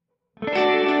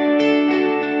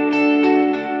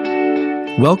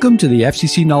Welcome to the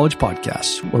FCC Knowledge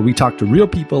Podcast, where we talk to real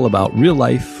people about real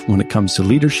life when it comes to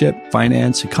leadership,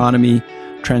 finance, economy,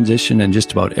 transition, and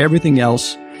just about everything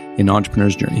else in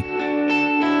entrepreneur's journey.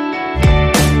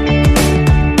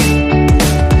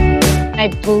 I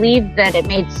believe that it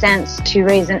made sense to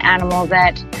raise an animal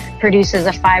that produces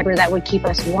a fiber that would keep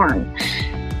us warm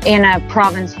in a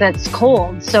province that's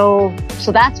cold. So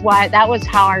that was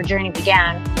how our journey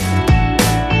began.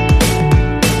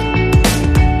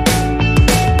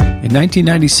 In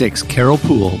 1996, Carol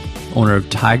Poole, owner of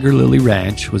Tiger Lily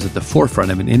Ranch, was at the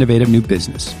forefront of an innovative new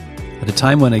business. At a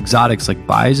time when exotics like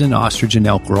bison, ostrich, and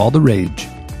elk were all the rage,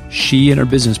 she and her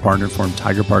business partner formed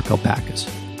Tiger Park Alpacas.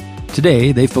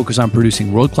 Today, they focus on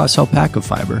producing world-class alpaca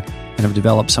fiber and have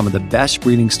developed some of the best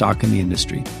breeding stock in the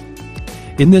industry.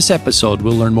 In this episode,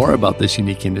 we'll learn more about this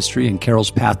unique industry and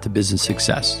Carol's path to business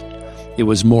success. It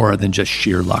was more than just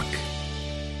sheer luck.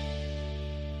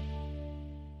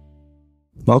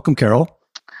 Welcome, Carol.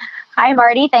 Hi,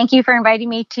 Marty. Thank you for inviting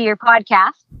me to your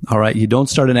podcast. All right. You don't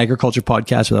start an agriculture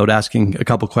podcast without asking a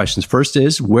couple questions. First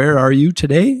is, where are you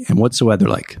today and what's the weather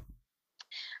like?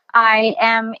 I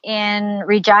am in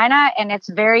Regina and it's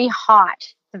very hot.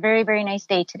 It's a very, very nice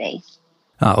day today.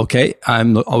 Okay.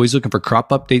 I'm always looking for crop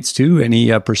updates too.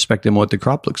 Any perspective on what the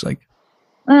crop looks like?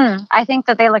 I think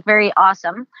that they look very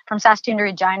awesome. From Saskatoon to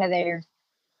Regina,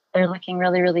 they're looking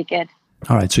really, really good.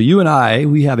 All right. So you and I,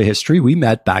 we have a history. We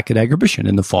met back at Agribition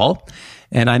in the fall,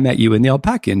 and I met you in the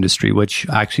alpaca industry, which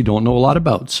I actually don't know a lot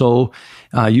about. So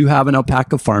you have an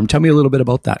alpaca farm. Tell me a little bit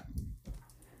about that.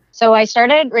 So I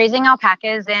started raising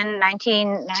alpacas in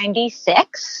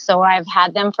 1996. So I've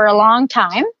had them for a long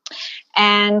time.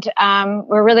 And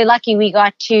we're really lucky we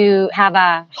got to have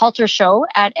a halter show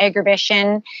at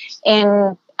Agribition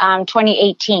in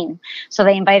 2018. So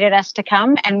they invited us to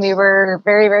come and we were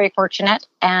very, very fortunate.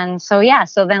 And so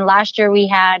then last year we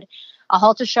had a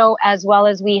halter show as well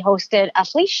as we hosted a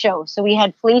fleece show. So we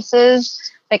had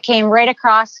fleeces that came right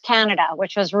across Canada,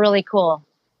 which was really cool.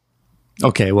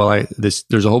 Okay, well, there's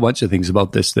a whole bunch of things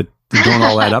about this that don't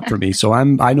all add up for me. So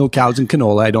I know cows and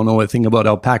canola. I don't know a thing about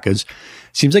alpacas.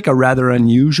 Seems like a rather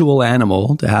unusual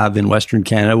animal to have in Western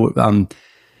Canada.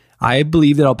 I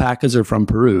believe that alpacas are from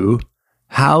Peru.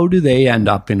 How do they end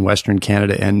up in Western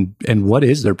Canada, and what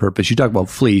is their purpose? You talk about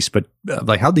fleece, but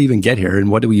how'd they even get here,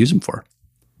 and what do we use them for?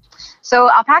 So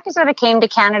alpacas sort of came to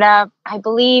Canada, I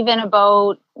believe, in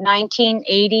about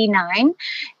 1989,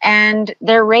 and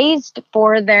they're raised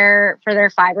for their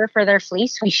fiber, for their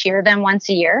fleece. We shear them once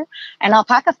a year, and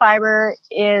alpaca fiber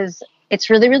it's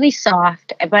really, really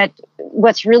soft, but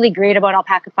what's really great about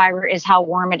alpaca fiber is how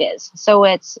warm it is. So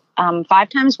it's 5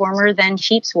 times warmer than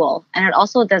sheep's wool, and it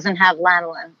also doesn't have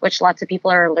lanolin, which lots of people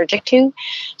are allergic to.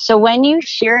 So when you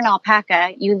shear an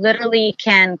alpaca, you literally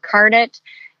can card it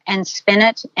and spin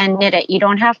it and knit it. You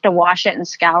don't have to wash it and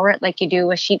scour it like you do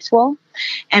with sheep's wool.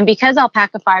 And because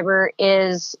alpaca fiber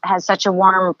has such a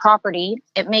warm property,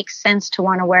 it makes sense to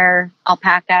want to wear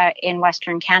alpaca in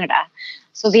Western Canada.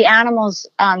 So the animals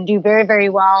do very, very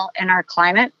well in our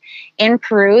climate. In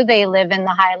Peru, they live in the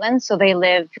highlands, so they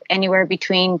live anywhere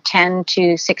between 10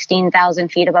 to 16,000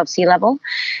 feet above sea level.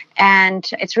 And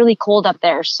it's really cold up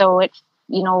there. So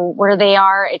where they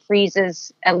are, it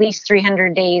freezes at least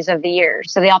 300 days of the year.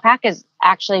 So the alpacas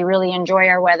actually really enjoy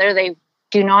our weather. They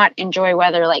do not enjoy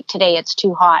weather like today. It's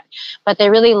too hot. But they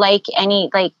really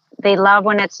they love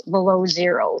when it's below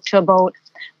zero to about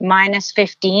minus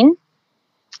 15.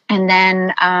 And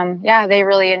then, they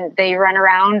run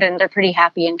around and they're pretty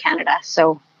happy in Canada.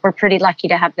 So we're pretty lucky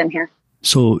to have them here.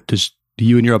 So do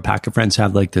you and your alpaca friends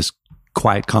have this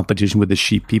quiet competition with the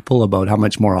sheep people about how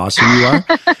much more awesome you are?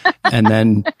 and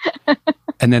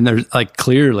then there's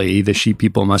clearly the sheep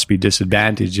people must be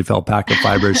disadvantaged if alpaca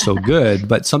fiber is so good.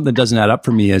 But something that doesn't add up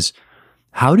for me is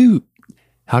how do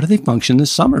they function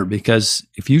this summer? Because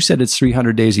if you said it's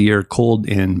 300 days a year cold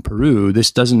in Peru,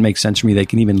 this doesn't make sense for me. They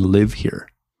can even live here.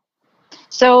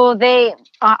 So they,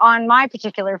 on my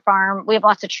particular farm, we have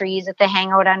lots of trees that they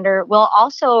hang out under. We'll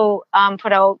also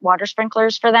put out water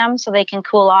sprinklers for them so they can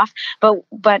cool off.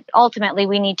 But ultimately,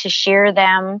 we need to shear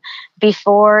them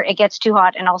before it gets too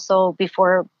hot and also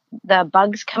before the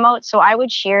bugs come out. So I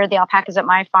would shear the alpacas at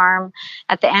my farm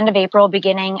at the end of April,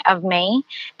 beginning of May.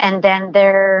 And then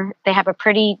they have a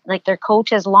pretty, their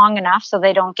coat is long enough so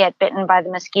they don't get bitten by the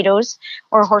mosquitoes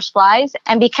or horseflies.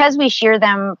 And because we shear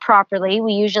them properly,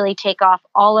 we usually take off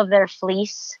all of their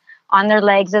fleece on their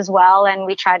legs as well. And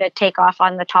we try to take off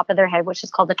on the top of their head, which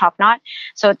is called the top knot.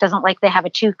 So it doesn't they have a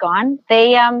tooth on.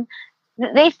 They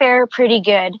fare pretty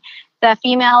good. The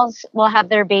females will have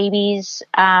their babies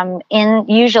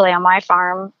usually on my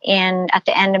farm at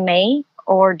the end of May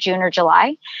or June or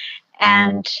July.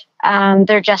 and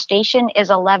their gestation is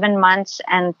 11 months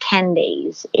and 10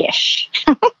 days-ish.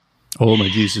 Oh my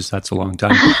Jesus, that's a long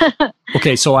time.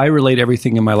 Okay, so I relate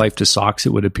everything in my life to socks,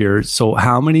 it would appear. So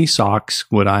how many socks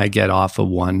would I get off of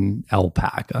one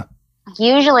alpaca?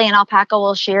 Usually an alpaca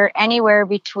will shear anywhere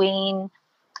between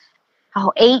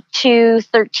 8 to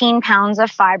 13 pounds of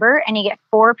fiber, and you get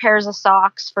 4 pairs of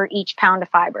socks for each pound of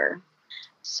fiber.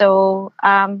 So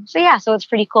it's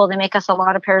pretty cool. They make us a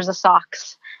lot of pairs of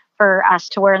socks for us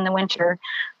to wear in the winter.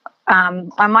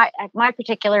 On my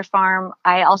particular farm,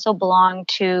 I also belong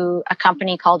to a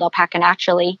company called Alpaca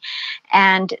Naturally,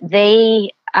 and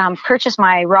they purchase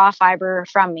my raw fiber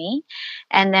from me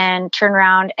and then turn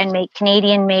around and make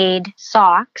Canadian-made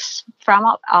socks from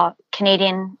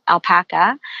Canadian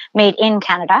alpaca made in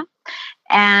Canada.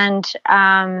 And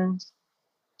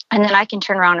then I can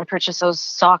turn around and purchase those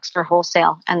socks for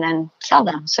wholesale and then sell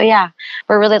them. So yeah,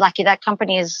 we're really lucky. That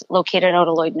company is located out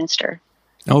of Lloydminster.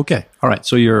 Okay. All right.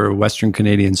 So you're a Western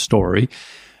Canadian story.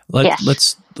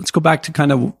 Let's go back to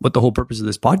kind of what the whole purpose of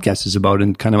this podcast is about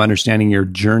and kind of understanding your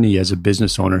journey as a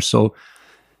business owner. So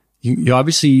you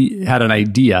obviously had an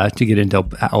idea to get into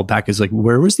alpacas. Like,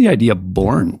 where was the idea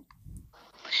born?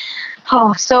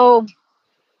 Oh, so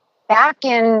back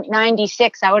in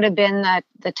 96, that would have been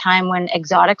the time when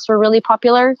exotics were really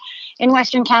popular in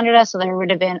Western Canada. So there would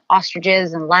have been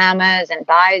ostriches and llamas and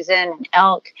bison and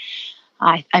elk.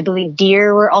 I believe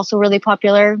deer were also really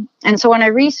popular. And so when I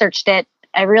researched it,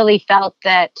 I really felt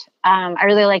that I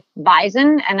really liked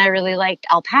bison and I really liked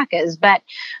alpacas. But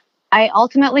I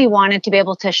ultimately wanted to be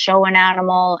able to show an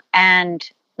animal and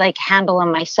like handle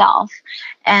them myself.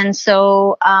 And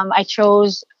so I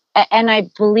chose, and I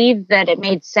believe that it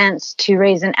made sense to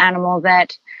raise an animal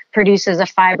that produces a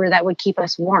fiber that would keep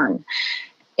us warm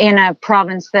in a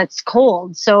province that's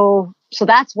cold. So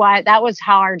that was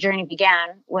how our journey began,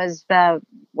 was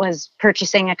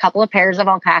purchasing a couple of pairs of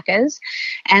alpacas.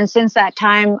 And since that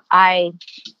time, I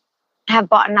have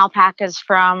bought alpacas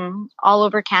from all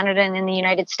over Canada and in the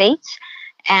United States.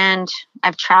 And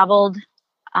I've traveled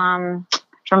from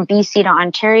BC to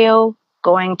Ontario,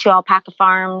 going to alpaca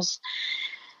farms,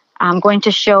 going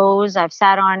to shows. I've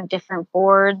sat on different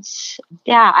boards.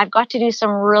 Yeah, I've got to do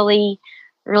some really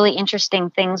interesting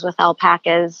things with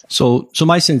alpacas. So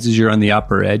my sense is you're on the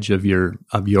upper edge of your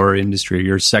industry,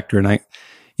 your sector. And I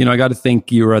got to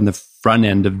think you were on the front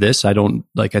end of this. I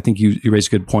think you raised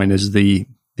a good point, is the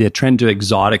trend to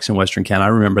exotics in Western Canada. I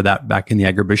remember that back in the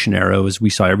agribition era, was we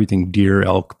saw everything: deer,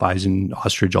 elk, bison,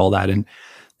 ostrich, all that.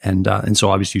 And so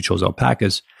obviously you chose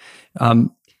alpacas. It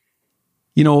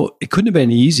couldn't have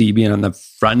been easy being on the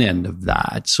front end of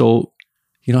that. So,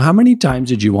 how many times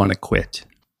did you want to quit?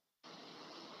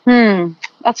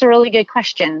 That's a really good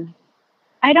question.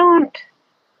 I don't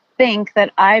think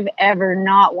that I've ever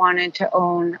not wanted to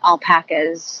own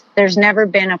alpacas. There's never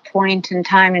been a point in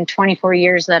time in 24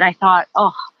 years that I thought,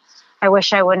 oh, I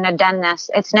wish I wouldn't have done this.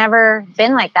 It's never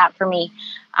been like that for me.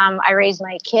 I raised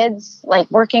my kids, like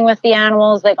working with the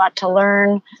animals. They got to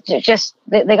learn they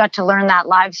got to learn that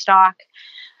livestock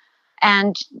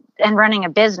and running a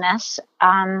business.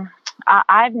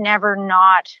 I've never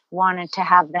not wanted to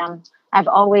have them. I've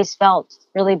always felt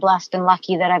really blessed and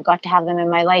lucky that I've got to have them in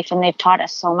my life, and they've taught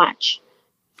us so much.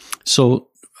 So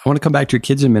I want to come back to your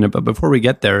kids in a minute, but before we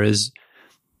get there,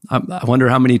 I wonder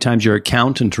how many times your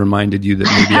accountant reminded you that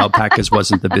maybe alpacas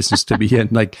wasn't the business to be in.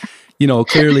 Like,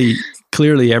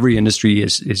 clearly every industry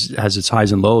has its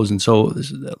highs and lows. And so,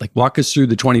 like, walk us through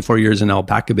the 24 years in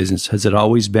alpaca business. Has it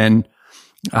always been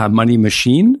a money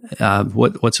machine?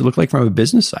 What's it look like from a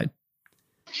business side?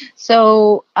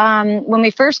 So when we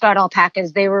first got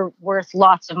alpacas, they were worth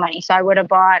lots of money. So I would have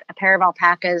bought a pair of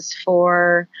alpacas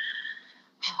for,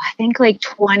 I think, like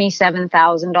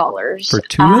 $27,000. For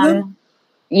two of them?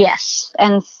 Yes.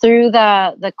 And through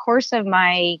the course of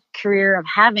my career of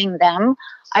having them,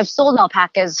 I've sold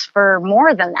alpacas for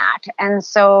more than that. And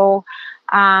so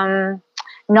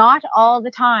not all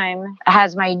the time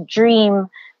has my dream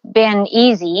been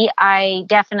easy. I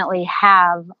definitely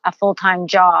have a full-time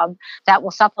job that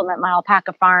will supplement my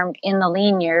alpaca farm in the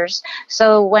lean years.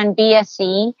 So when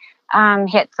BSE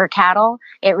hit for cattle,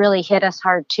 it really hit us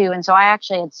hard too. And so I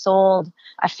actually had sold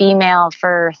a female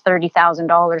for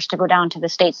 $30,000 to go down to the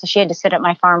States. So she had to sit at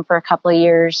my farm for a couple of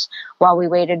years while we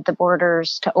waited the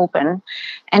borders to open.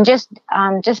 And just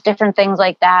different things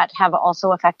like that have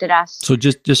also affected us. So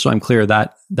just so I'm clear,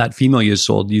 that female you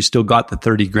sold, you still got the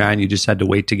 30 grand. You just had to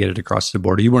wait to get it across the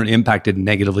border. You weren't impacted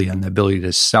negatively on the ability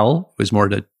to sell. It was more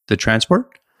the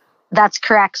transport? That's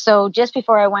correct. So just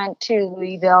before I went to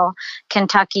Louisville,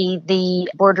 Kentucky,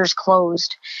 the borders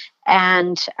closed.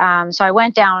 And so I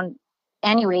went down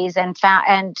anyways, and found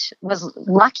and was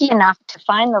lucky enough to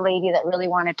find the lady that really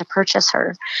wanted to purchase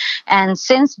her. And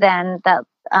since then, that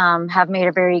have made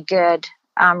a very good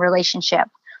relationship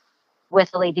with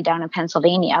a lady down in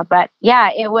Pennsylvania. But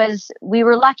yeah, we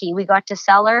were lucky. We got to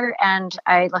sell her, and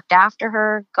I looked after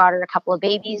her, got her a couple of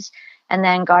babies, and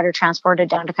then got her transported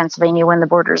down to Pennsylvania when the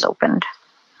borders opened.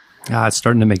 It's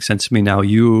starting to make sense to me now.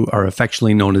 You are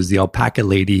affectionately known as the alpaca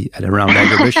lady at Around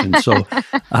Agribition.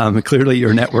 So clearly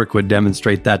your network would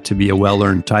demonstrate that to be a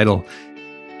well-earned title.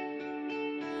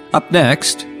 Up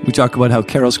next, we talk about how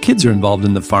Carol's kids are involved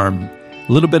in the farm, a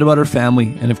little bit about her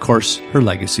family, and of course, her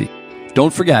legacy.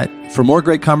 Don't forget, for more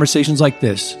great conversations like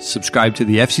this, subscribe to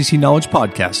the FCC Knowledge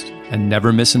Podcast and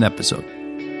never miss an episode.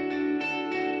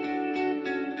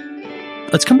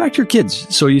 Let's come back to your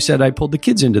kids. So you said I pulled the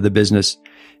kids into the business.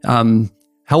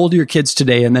 How old are your kids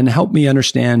today? And then help me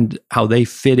understand how they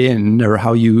fit in, or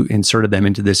how you inserted them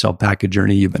into this alpaca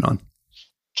journey you've been on.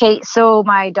 Okay, so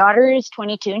my daughter is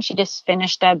 22 and she just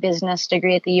finished a business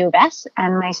degree at the U of S.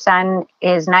 And my son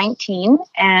is 19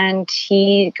 and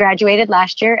he graduated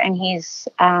last year, and he's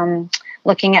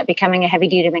looking at becoming a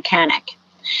heavy-duty mechanic.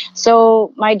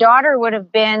 So my daughter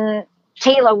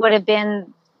Taylor would have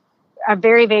been a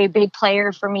very, very big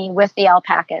player for me with the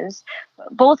alpacas.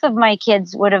 Both of my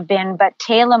kids would have been, but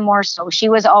Taylor more so. She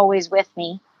was always with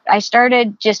me. I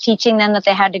started just teaching them that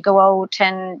they had to go out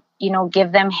and,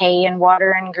 give them hay and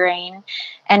water and grain.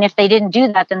 And if they didn't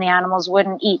do that, then the animals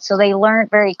wouldn't eat. So they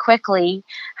learned very quickly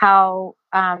how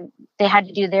they had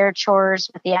to do their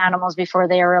chores with the animals before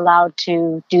they were allowed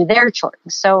to do their chores.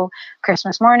 So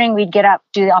Christmas morning, we'd get up,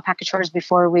 do the alpaca chores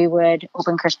before we would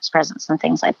open Christmas presents and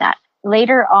things like that.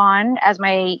 Later on, as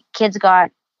my kids got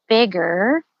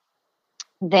bigger,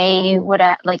 they would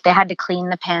they had to clean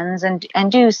the pens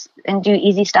and do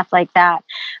easy stuff like that.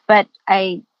 But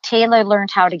Taylor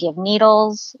learned how to give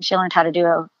needles. She learned how to do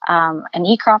an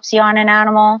necropsy on an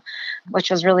animal, which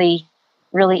was really,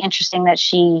 really interesting that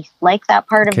she liked that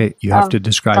part of it. Okay, you have to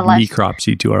describe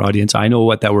necropsy to our audience. I know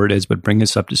what that word is, but bring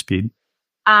us up to speed.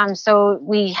 So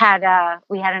we had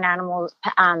an animal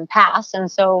pass,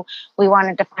 and so we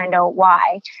wanted to find out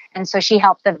why. And so she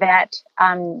helped the vet,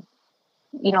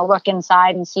 look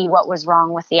inside and see what was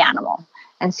wrong with the animal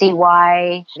and see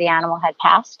why the animal had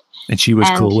passed. And she was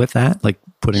cool with that, like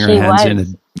putting her hands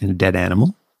in a dead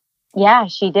animal? Yeah,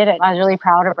 she did it. I was really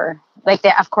proud of her. Like,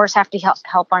 they, of course, have to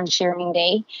help on shearing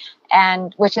day,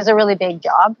 and which is a really big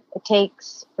job. It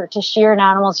takes to shear an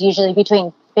animal is usually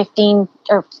between 15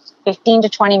 to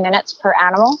 20 minutes per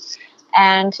animal.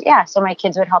 And yeah, so my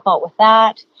kids would help out with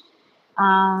that.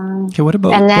 Okay, what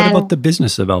about the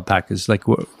business of alpacas? Like,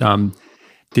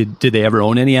 did they ever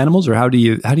own any animals, or how do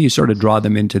you sort of draw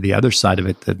them into the other side of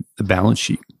it, the balance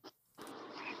sheet?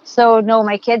 So no,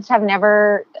 my kids have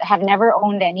never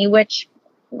owned any, which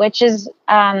is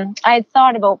I had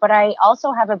thought about, but I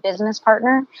also have a business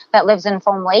partner that lives in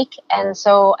Foam Lake, and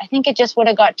so I think it just would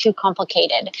have got too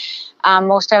complicated.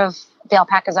 Most of the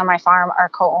alpacas on my farm are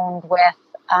co-owned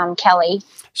with Kelly.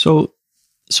 So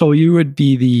you would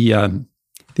be the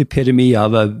epitome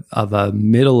of a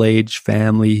middle-aged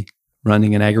family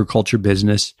running an agriculture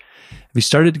business. Have you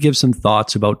started to give some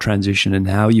thoughts about transition and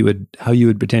how you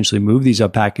would potentially move these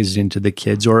alpacas into the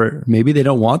kids, or maybe they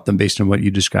don't want them based on what you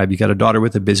described? You got a daughter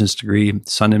with a business degree,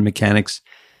 son in mechanics.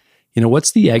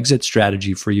 What's the exit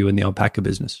strategy for you in the alpaca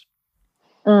business?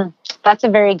 That's a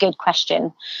very good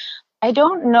question. I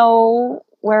don't know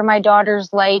where my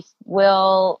daughter's life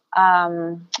will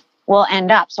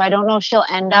end up. So I don't know if she'll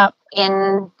end up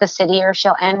in the city or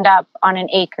she'll end up on an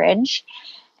acreage.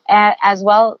 As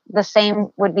well, the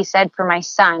same would be said for my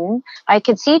son. I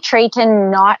could see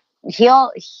Trayton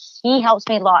he helps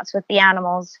me lots with the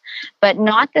animals, but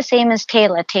not the same as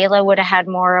Taylor. Taylor would have had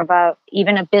more of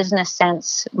even a business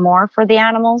sense more for the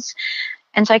animals.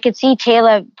 And so I could see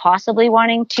Taylor possibly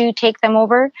wanting to take them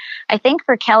over. I think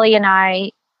for Kelly and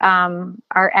I,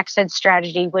 our exit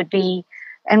strategy would be,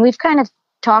 and we've kind of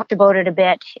talked about it a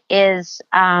bit, is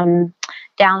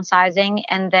downsizing,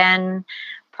 and then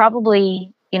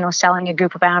probably, selling a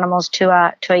group of animals to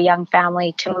a young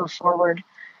family to move forward.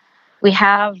 We'd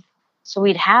have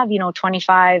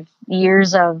 25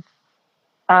 years of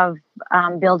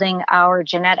building our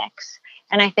genetics.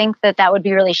 And I think that would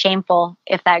be really shameful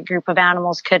if that group of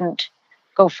animals couldn't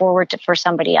go forward for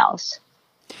somebody else.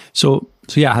 So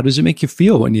yeah, how does it make you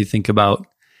feel when you think about,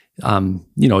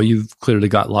 you've clearly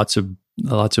got lots of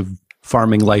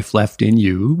farming life left in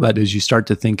you, but as you start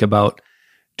to think about,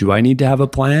 do I need to have a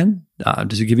plan?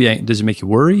 Does it make you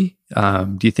worry?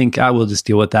 Do you think I will just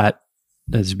deal with that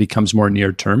as it becomes more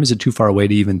near term? Is it too far away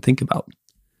to even think about?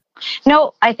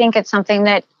 No, I think it's something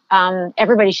that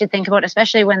everybody should think about,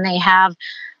 especially when they have,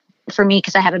 for me,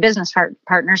 because I have a business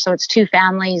partner, so it's two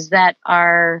families that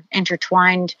are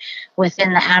intertwined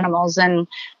within the animals. And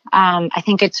I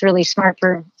think it's really smart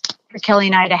for Kelly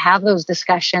and I to have those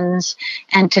discussions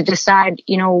and to decide,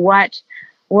 what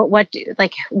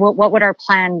would our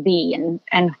plan be,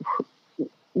 and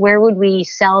where would we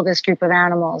sell this group of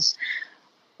animals.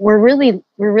 We're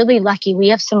really lucky. We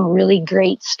have some really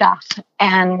great stuff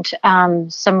and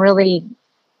some really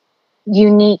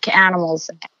unique animals.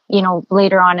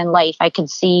 Later on in life, I could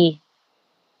see.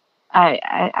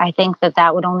 I think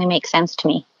that would only make sense to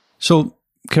me. So,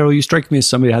 Carol, you strike me as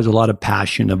somebody that has a lot of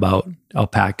passion about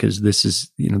alpacas. This is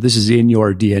in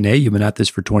your DNA. You've been at this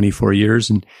for 24 years.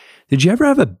 And did you ever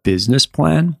have a business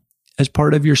plan as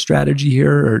part of your strategy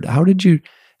here, or how did you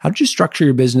structure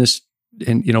your business,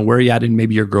 and where are you at in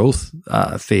maybe your growth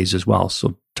phase as well?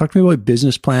 So, talk to me about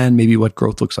business plan, maybe what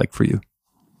growth looks like for you.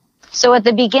 So at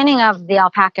the beginning of the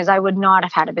alpacas, I would not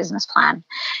have had a business plan.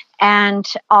 And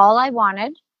all I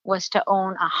wanted was to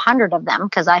own 100 of them,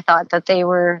 because I thought that they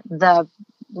were the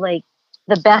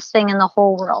best thing in the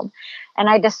whole world. And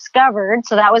I discovered,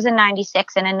 so that was in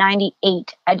 96, and in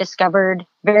 98, I discovered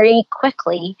very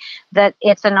quickly that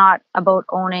it's not about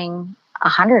owning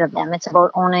 100 of them. It's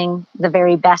about owning the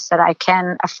very best that I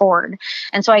can afford.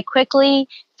 And so I quickly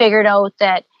figured out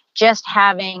that just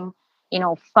having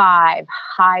 5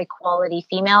 high quality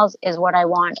females is what I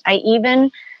want. I even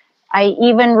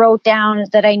wrote down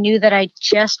that I knew that I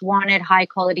just wanted high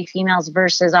quality females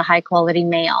versus a high quality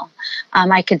male.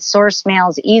 I could source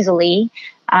males easily.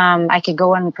 I could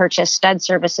go and purchase stud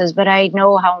services, but I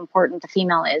know how important the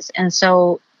female is. And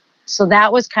so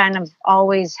that was kind of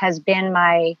always has been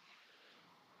my,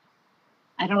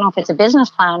 I don't know if it's a business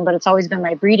plan, but it's always been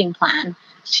my breeding plan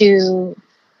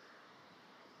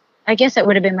I guess it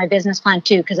would have been my business plan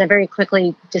too, because I very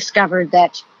quickly discovered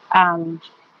that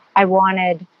I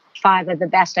wanted 5 of the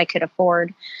best I could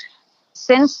afford.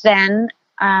 Since then,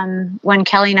 when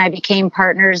Kelly and I became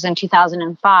partners in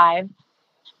 2005,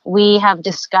 we have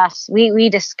discussed, we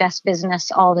discuss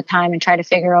business all the time and try to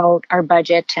figure out our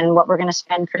budget and what we're going to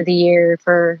spend for the year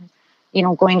for,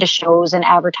 going to shows and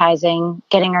advertising,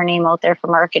 getting our name out there for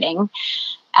marketing.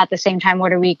 At the same time,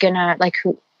 what are we going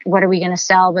to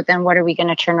sell, but then what are we going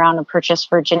to turn around and purchase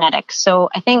for genetics? So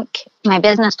I think my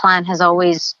business plan has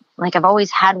always, I've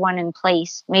always had one in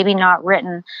place, maybe not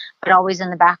written, but always in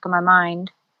the back of my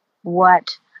mind,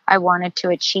 what I wanted to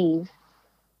achieve.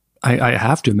 I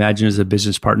have to imagine, as a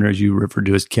business partner, as you referred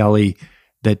to as Kelly,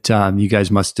 that you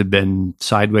guys must have been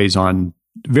sideways on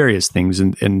various things.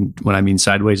 And when I mean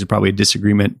sideways, it's probably a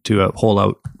disagreement to a whole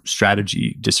out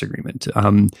strategy disagreement.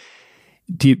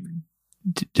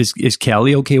 Is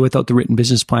Kelly okay without the written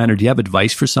business plan, or do you have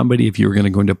advice for somebody if you were going to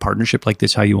go into a partnership like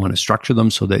this, how you want to structure them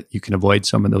so that you can avoid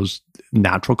some of those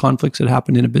natural conflicts that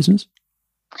happen in a business?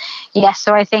 Yes.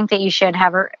 So I think that you should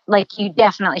have you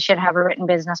definitely should have a written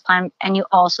business plan, and you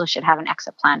also should have an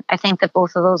exit plan. I think that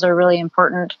both of those are really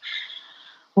important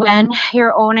when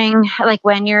you're owning,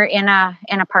 when you're in a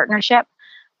partnership.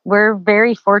 We're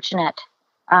very fortunate.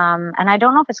 And I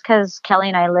don't know if it's because Kelly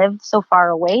and I live so far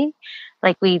away,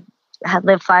 we had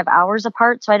lived 5 hours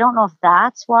apart. So I don't know if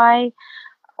that's why,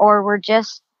 or we're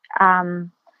just,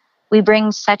 we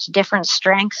bring such different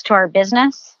strengths to our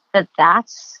business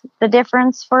that's the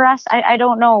difference for us. I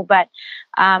don't know, but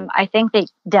I think that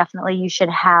definitely you should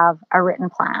have a written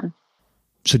plan.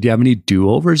 So do you have any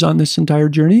do-overs on this entire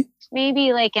journey? Maybe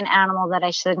an animal that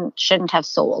I shouldn't have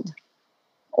sold,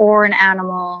 or an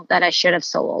animal that I should have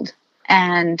sold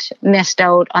and missed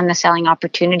out on the selling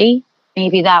opportunity.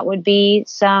 Maybe that would be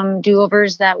some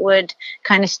do-overs that would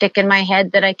kind of stick in my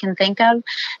head that I can think of.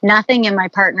 Nothing in my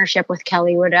partnership with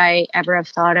Kelly would I ever have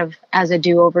thought of as a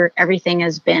do-over. Everything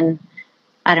has been,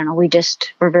 I don't know,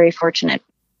 we're very fortunate.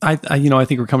 I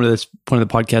think we're coming to this point of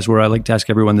the podcast where I like to ask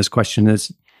everyone this question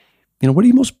is, what are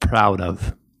you most proud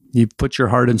of? You've put your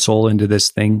heart and soul into this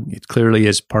thing. It clearly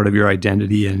is part of your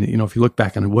identity. And, if you look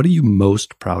back on it, what are you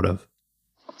most proud of?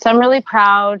 So I'm really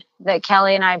proud that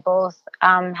Kelly and I both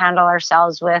handle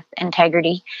ourselves with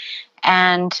integrity.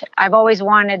 And I've always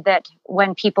wanted that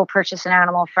when people purchase an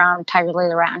animal from Tiger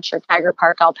Lily Ranch or Tiger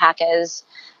Park Alpacas,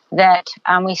 that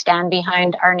we stand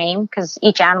behind our name, because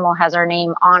each animal has our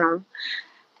name on them.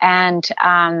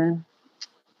 And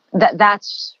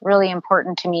that's really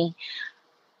important to me.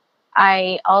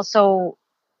 I also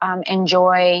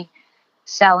enjoy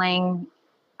selling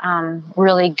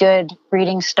really good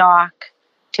breeding stock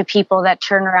to people that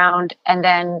turn around and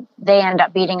then they end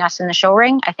up beating us in the show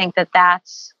ring. I think that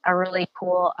that's a really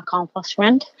cool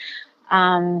accomplishment.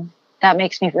 That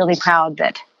makes me really proud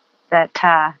that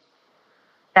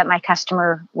that my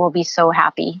customer will be so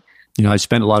happy. You know, I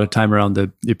spent a lot of time around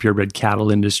the purebred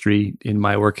cattle industry in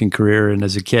my working career and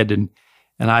as a kid. And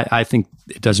I think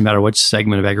it doesn't matter which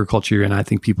segment of agriculture you're in. I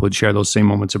think people would share those same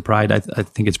moments of pride. I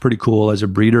think it's pretty cool as a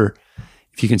breeder.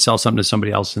 If you can sell something to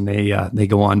somebody else and they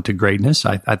go on to greatness,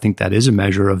 I think that is a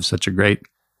measure of such a great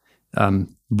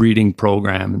breeding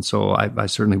program. And so I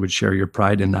certainly would share your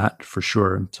pride in that for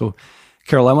sure. And so,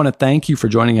 Carol, I want to thank you for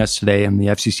joining us today on the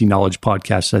FCC Knowledge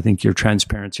Podcast. I think your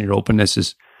transparency and your openness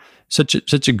is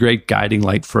such a great guiding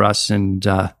light for us. And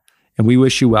we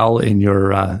wish you well in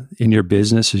your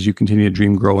business as you continue to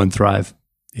dream, grow, and thrive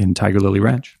in Tiger Lily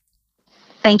Ranch.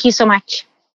 Thank you so much.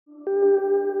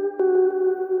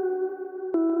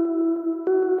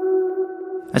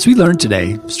 As we learned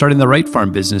today, starting the right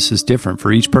farm business is different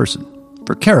for each person.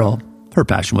 For Carol, her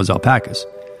passion was alpacas.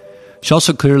 She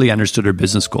also clearly understood her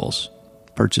business goals,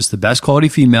 purchased the best quality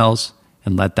females,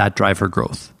 and let that drive her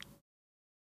growth.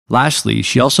 Lastly,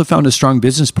 she also found a strong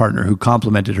business partner who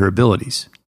complemented her abilities.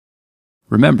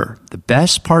 Remember, the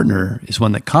best partner is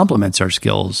one that complements our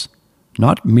skills,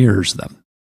 not mirrors them.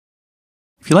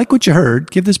 If you like what you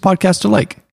heard, give this podcast a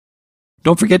like.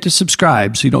 Don't forget to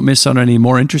subscribe so you don't miss out on any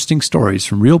more interesting stories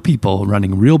from real people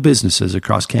running real businesses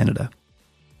across Canada.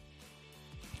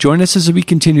 Join us as we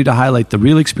continue to highlight the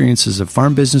real experiences of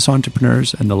farm business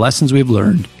entrepreneurs and the lessons we've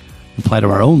learned apply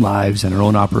to our own lives and our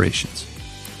own operations.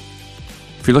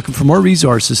 If you're looking for more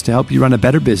resources to help you run a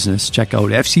better business, check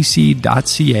out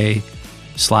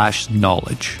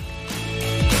fcc.ca/knowledge.